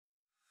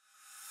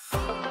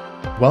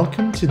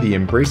Welcome to the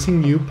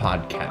Embracing You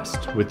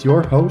podcast with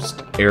your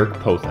host, Eric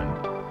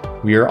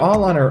Pothen. We are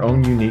all on our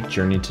own unique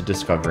journey to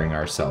discovering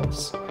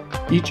ourselves.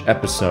 Each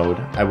episode,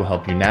 I will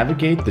help you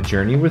navigate the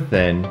journey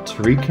within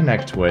to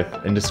reconnect with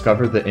and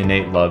discover the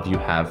innate love you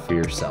have for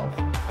yourself.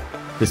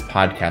 This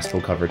podcast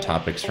will cover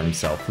topics from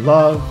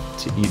self-love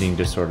to eating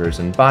disorders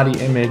and body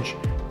image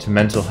to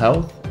mental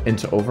health and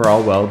to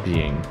overall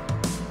well-being.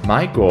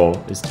 My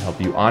goal is to help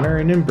you honor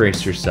and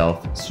embrace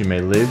yourself so you may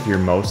live your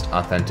most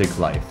authentic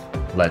life.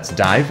 Let's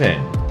dive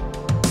in.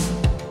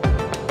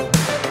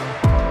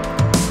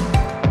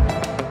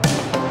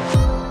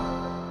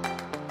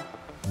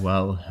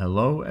 Well,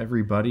 hello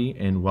everybody,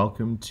 and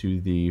welcome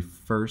to the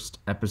first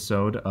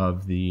episode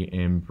of the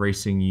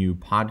Embracing You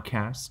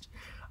podcast.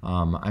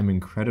 I'm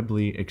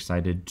incredibly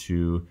excited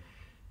to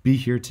be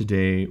here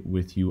today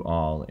with you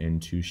all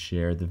and to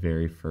share the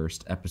very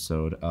first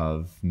episode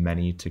of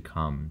many to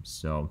come.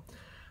 So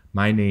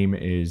my name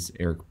is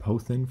Eric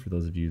Pothen, for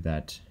those of you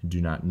that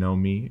do not know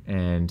me,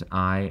 and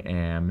I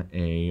am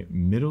a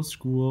middle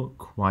school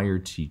choir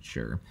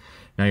teacher.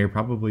 Now you're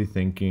probably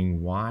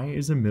thinking, why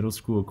is a middle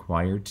school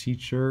choir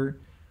teacher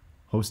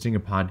hosting a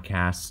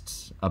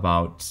podcast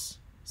about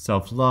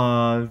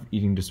self-love,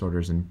 eating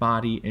disorders and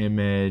body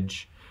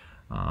image,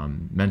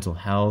 mental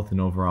health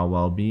and overall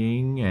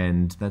well-being?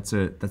 And that's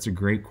a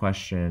great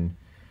question,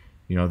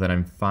 that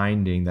I'm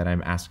finding that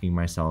I'm asking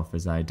myself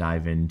as I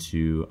dive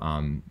into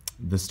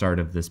the start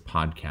of this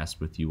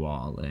podcast with you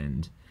all.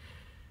 And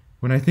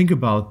when I think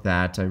about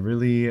that, I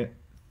really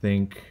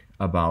think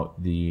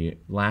about the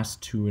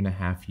last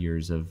 2.5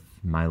 years of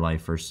my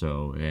life or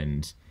so.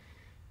 And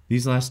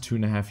these last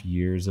 2.5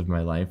 years of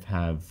my life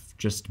have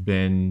just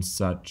been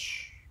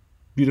such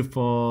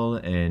beautiful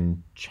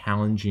and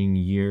challenging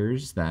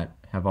years that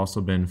have also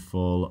been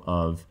full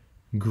of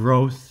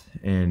growth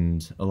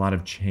and a lot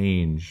of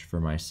change for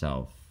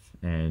myself.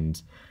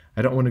 And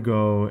I don't want to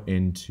go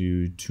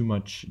into too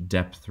much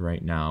depth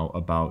right now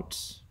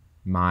about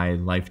my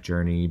life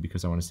journey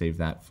because I want to save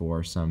that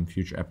for some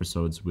future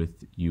episodes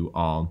with you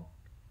all.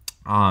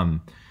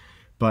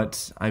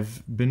 But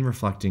I've been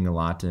reflecting a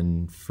lot,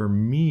 and for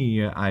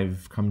me,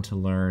 I've come to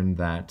learn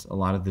that a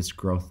lot of this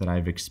growth that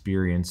I've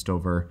experienced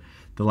over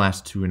the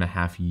last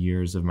 2.5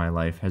 years of my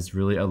life has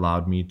really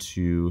allowed me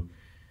to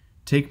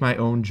take my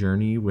own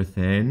journey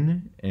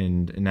within,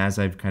 and as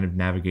I've kind of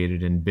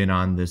navigated and been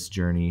on this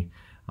journey,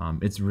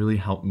 it's really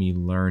helped me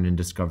learn and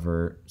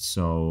discover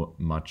so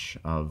much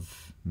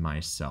of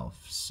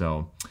myself.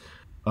 So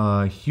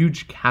a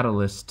huge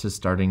catalyst to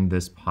starting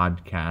this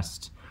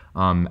podcast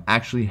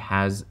actually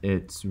has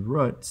its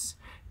roots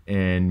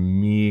in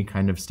me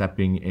kind of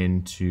stepping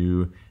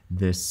into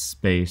this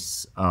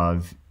space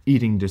of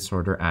eating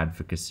disorder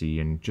advocacy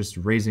and just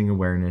raising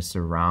awareness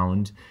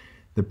around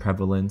the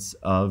prevalence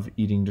of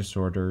eating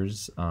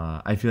disorders.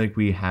 I feel like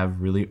we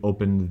have really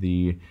opened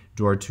the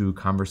door to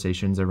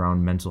conversations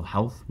around mental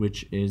health,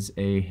 which is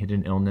a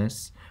hidden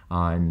illness.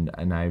 And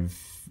I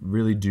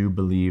really do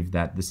believe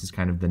that this is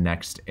kind of the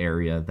next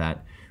area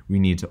that we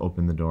need to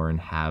open the door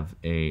and have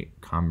a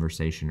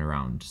conversation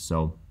around.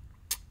 So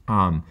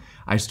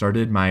I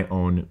started my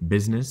own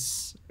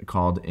business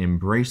called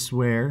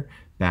Embracewear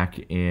back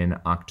in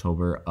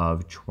October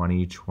of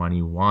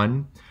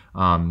 2021.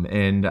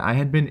 And I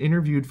had been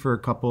interviewed for a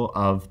couple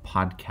of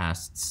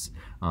podcasts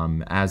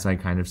as I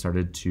kind of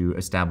started to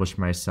establish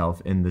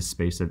myself in the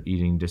space of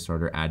eating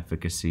disorder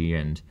advocacy.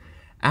 And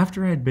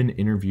after I had been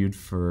interviewed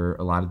for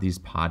a lot of these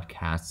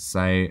podcasts,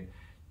 I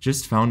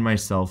just found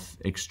myself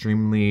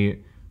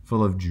extremely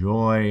full of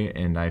joy,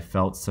 and I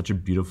felt such a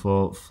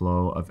beautiful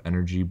flow of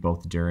energy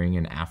both during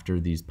and after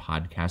these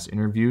podcast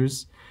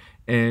interviews.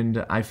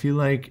 And I feel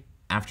like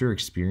after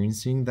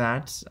experiencing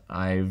that,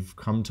 I've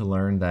come to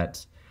learn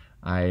that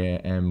I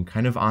am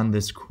kind of on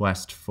this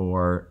quest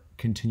for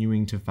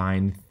continuing to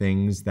find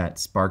things that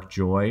spark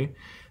joy,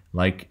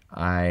 like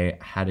I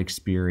had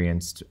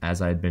experienced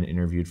as I had been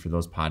interviewed for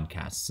those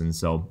podcasts. And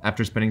so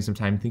after spending some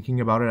time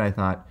thinking about it, I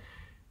thought,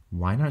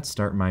 why not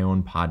start my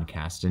own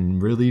podcast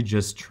and really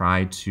just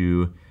try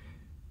to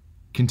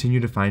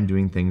continue to find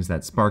doing things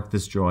that spark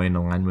this joy and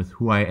align with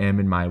who I am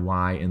and my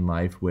why in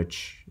life,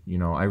 which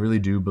I really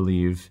do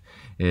believe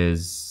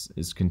is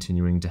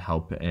continuing to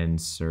help and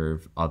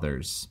serve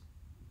others.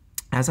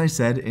 As I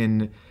said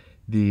in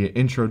the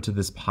intro to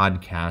this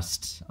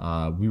podcast,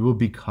 we will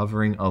be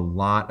covering a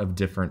lot of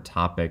different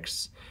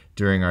topics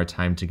during our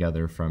time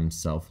together, from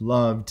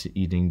self-love to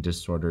eating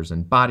disorders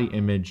and body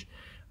image,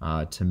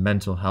 to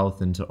mental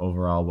health and to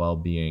overall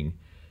well-being.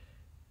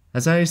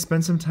 As I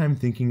spent some time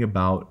thinking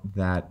about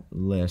that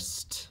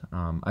list,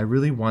 I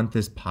really want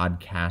this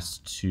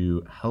podcast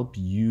to help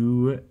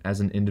you as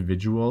an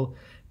individual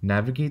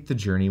navigate the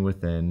journey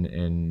within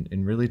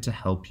and really to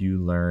help you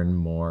learn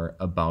more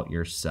about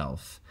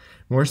yourself.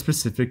 More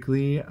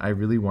specifically, I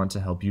really want to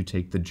help you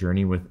take the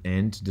journey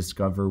within to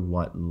discover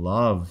what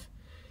love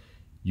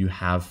you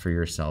have for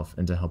yourself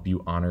and to help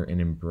you honor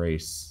and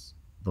embrace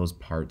those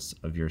parts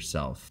of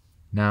yourself.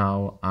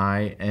 Now,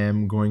 I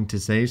am going to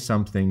say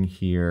something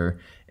here,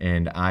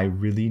 and I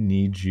really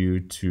need you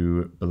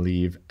to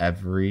believe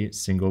every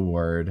single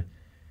word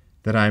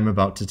that I'm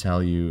about to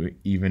tell you,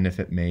 even if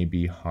it may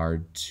be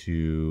hard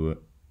to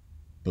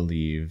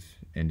believe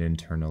and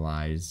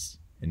internalize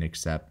and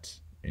accept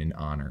and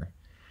honor.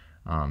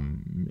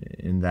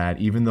 In that,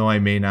 even though I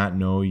may not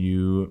know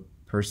you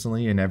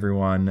personally and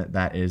everyone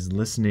that is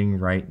listening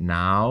right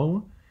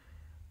now,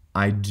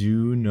 I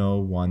do know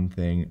one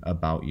thing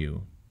about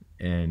you,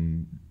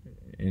 and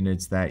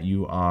it's that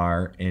you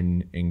are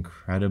an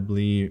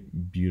incredibly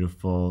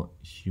beautiful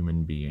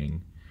human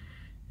being.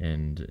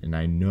 And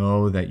I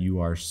know that you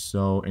are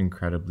so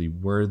incredibly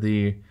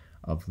worthy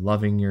of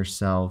loving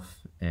yourself,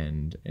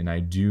 and I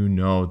do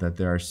know that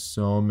there are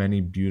so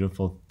many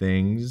beautiful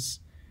things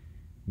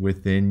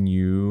within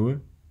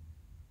you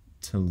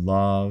to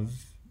love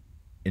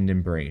and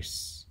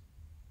embrace.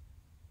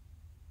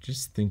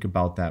 Just think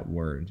about that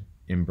word,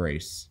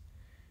 embrace.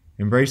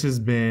 Embrace has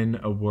been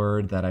a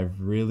word that I've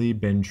really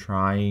been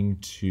trying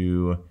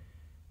to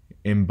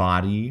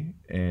embody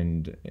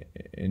and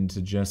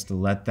to just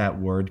let that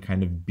word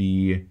kind of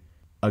be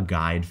a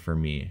guide for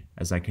me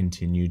as I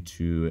continue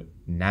to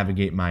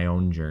navigate my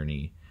own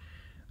journey.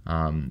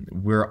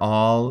 We're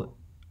all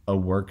a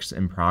works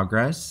in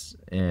progress,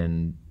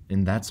 and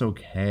that's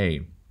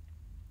okay.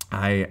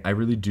 I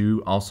really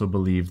do also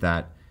believe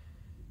that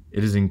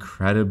it is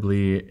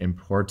incredibly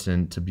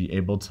important to be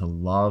able to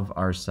love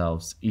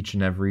ourselves each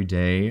and every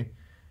day,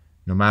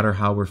 no matter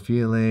how we're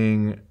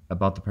feeling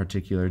about the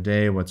particular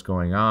day, what's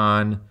going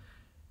on,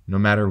 no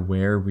matter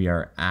where we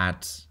are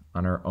at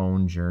on our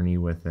own journey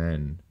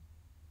within.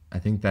 I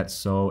think that's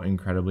so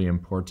incredibly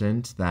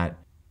important that,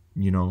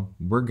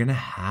 we're going to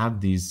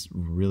have these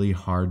really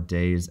hard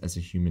days as a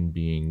human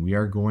being. We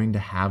are going to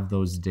have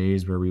those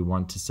days where we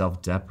want to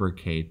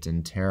self-deprecate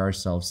and tear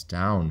ourselves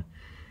down.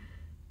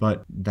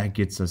 But that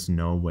gets us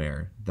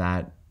nowhere.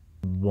 That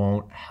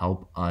won't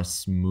help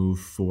us move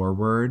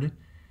forward,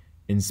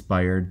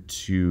 inspired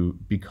to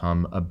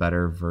become a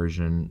better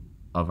version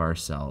of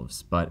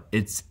ourselves. But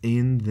it's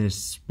in this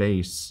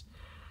space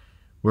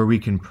where we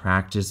can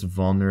practice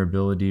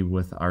vulnerability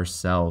with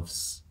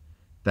ourselves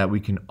that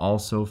we can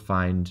also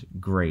find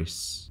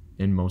grace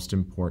and, most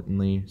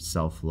importantly,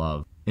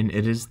 self-love. And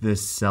it is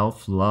this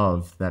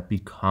self-love that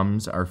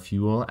becomes our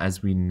fuel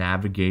as we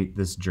navigate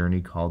this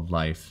journey called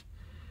life.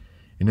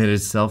 And it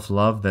is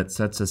self-love that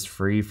sets us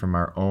free from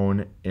our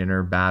own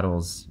inner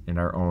battles and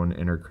our own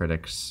inner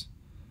critics.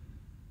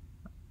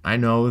 I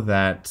know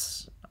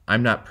that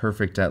I'm not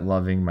perfect at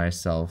loving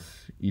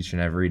myself each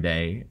and every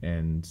day,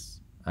 and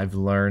I've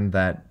learned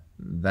that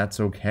that's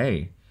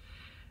okay.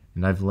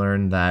 And I've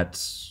learned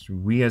that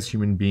we as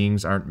human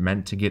beings aren't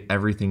meant to get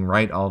everything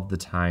right all of the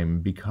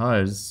time,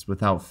 because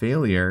without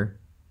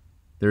failure,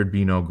 there'd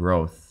be no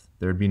growth.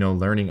 There'd be no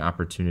learning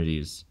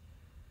opportunities.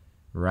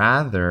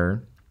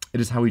 Rather,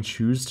 it is how we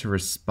choose to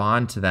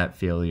respond to that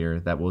failure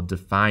that will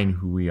define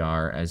who we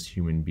are as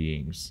human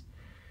beings.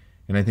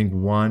 And I think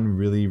one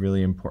really,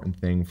 really important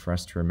thing for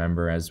us to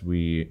remember as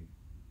we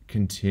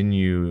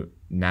continue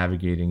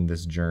navigating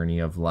this journey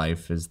of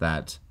life is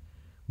that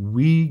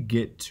we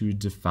get to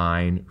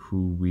define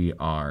who we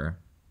are,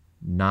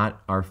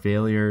 not our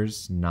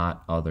failures,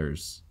 not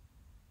others.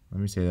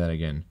 Let me say that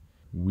again.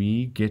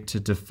 We get to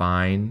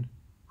define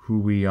who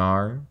we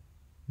are,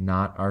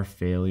 not our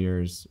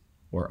failures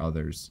or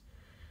others.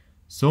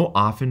 So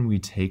often we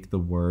take the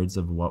words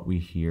of what we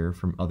hear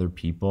from other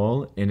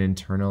people and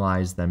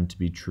internalize them to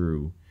be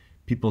true.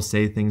 People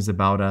say things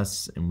about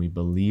us and we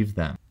believe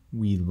them.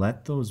 We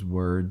let those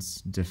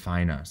words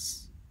define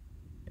us.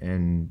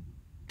 And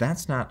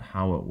that's not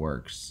how it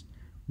works.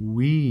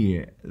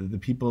 We, the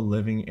people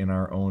living in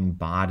our own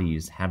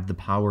bodies, have the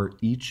power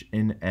each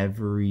and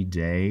every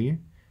day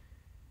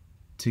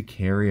to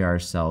carry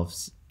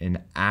ourselves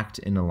and act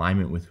in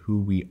alignment with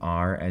who we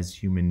are as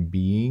human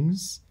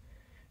beings,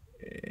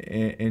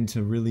 and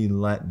to really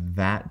let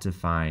that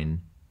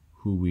define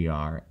who we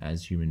are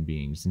as human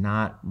beings,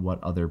 not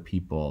what other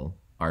people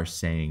are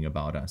saying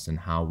about us and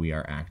how we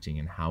are acting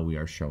and how we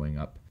are showing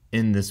up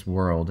in this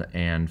world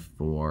and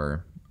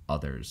for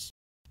others.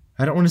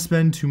 I don't want to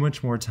spend too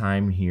much more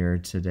time here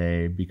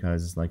today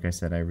because, like I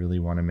said, I really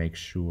want to make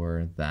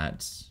sure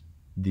that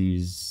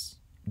these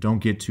don't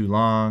get too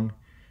long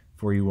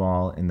for you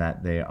all and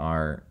that they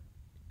are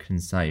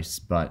concise.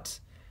 But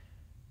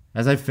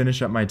as I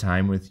finish up my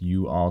time with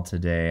you all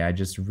today, I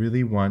just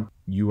really want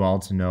you all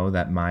to know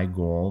that my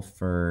goal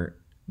for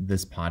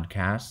this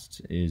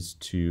podcast is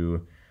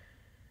to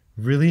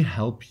really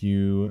help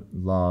you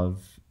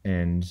love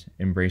and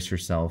embrace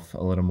yourself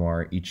a little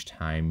more each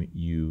time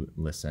you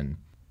listen.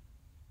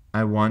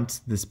 I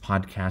want this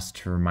podcast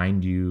to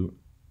remind you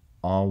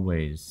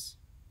always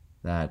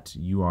that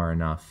you are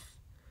enough,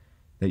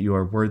 that you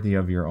are worthy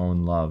of your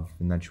own love,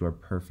 and that you are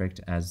perfect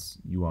as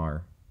you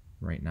are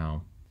right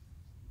now.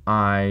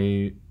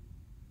 I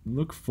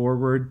look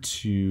forward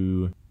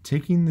to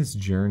taking this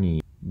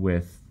journey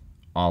with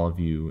all of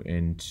you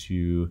and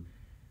to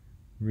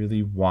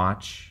really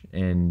watch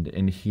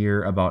and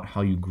hear about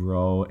how you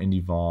grow and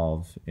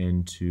evolve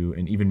into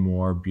an even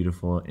more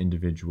beautiful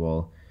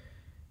individual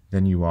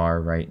than you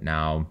are right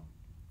now.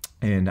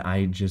 And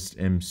I just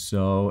am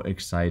so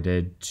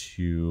excited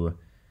to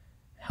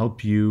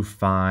help you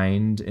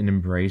find and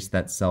embrace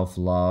that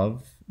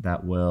self-love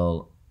that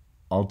will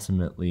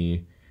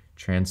ultimately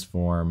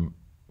transform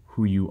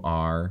who you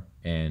are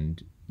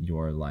and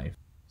your life.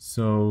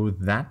 So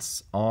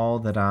that's all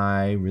that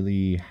I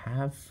really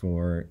have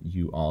for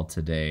you all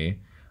today.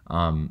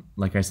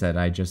 Like I said,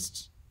 I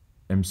just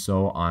am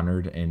so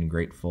honored and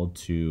grateful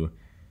to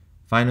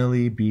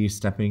finally be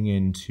stepping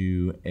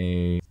into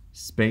a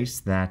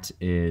space that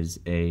is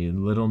a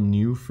little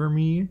new for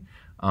me.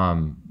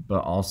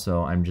 But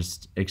also, I'm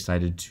just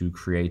excited to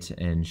create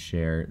and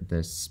share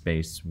this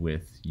space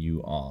with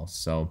you all.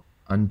 So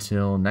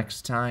until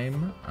next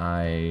time,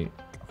 I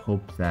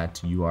hope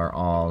that you are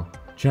all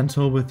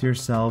gentle with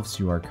yourselves,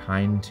 you are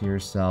kind to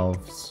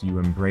yourselves, you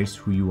embrace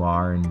who you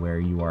are and where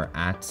you are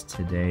at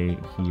today,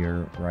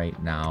 here,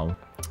 right now.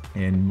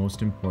 And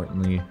most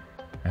importantly,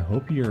 I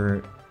hope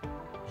you're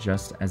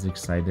just as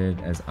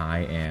excited as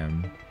I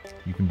am.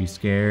 You can be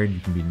scared, you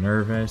can be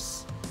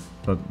nervous,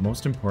 but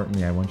most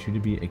importantly, I want you to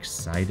be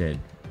excited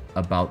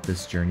about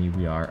this journey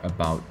we are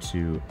about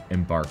to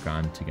embark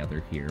on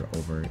together here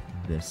over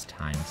this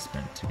time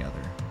spent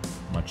together.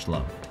 Much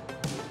love.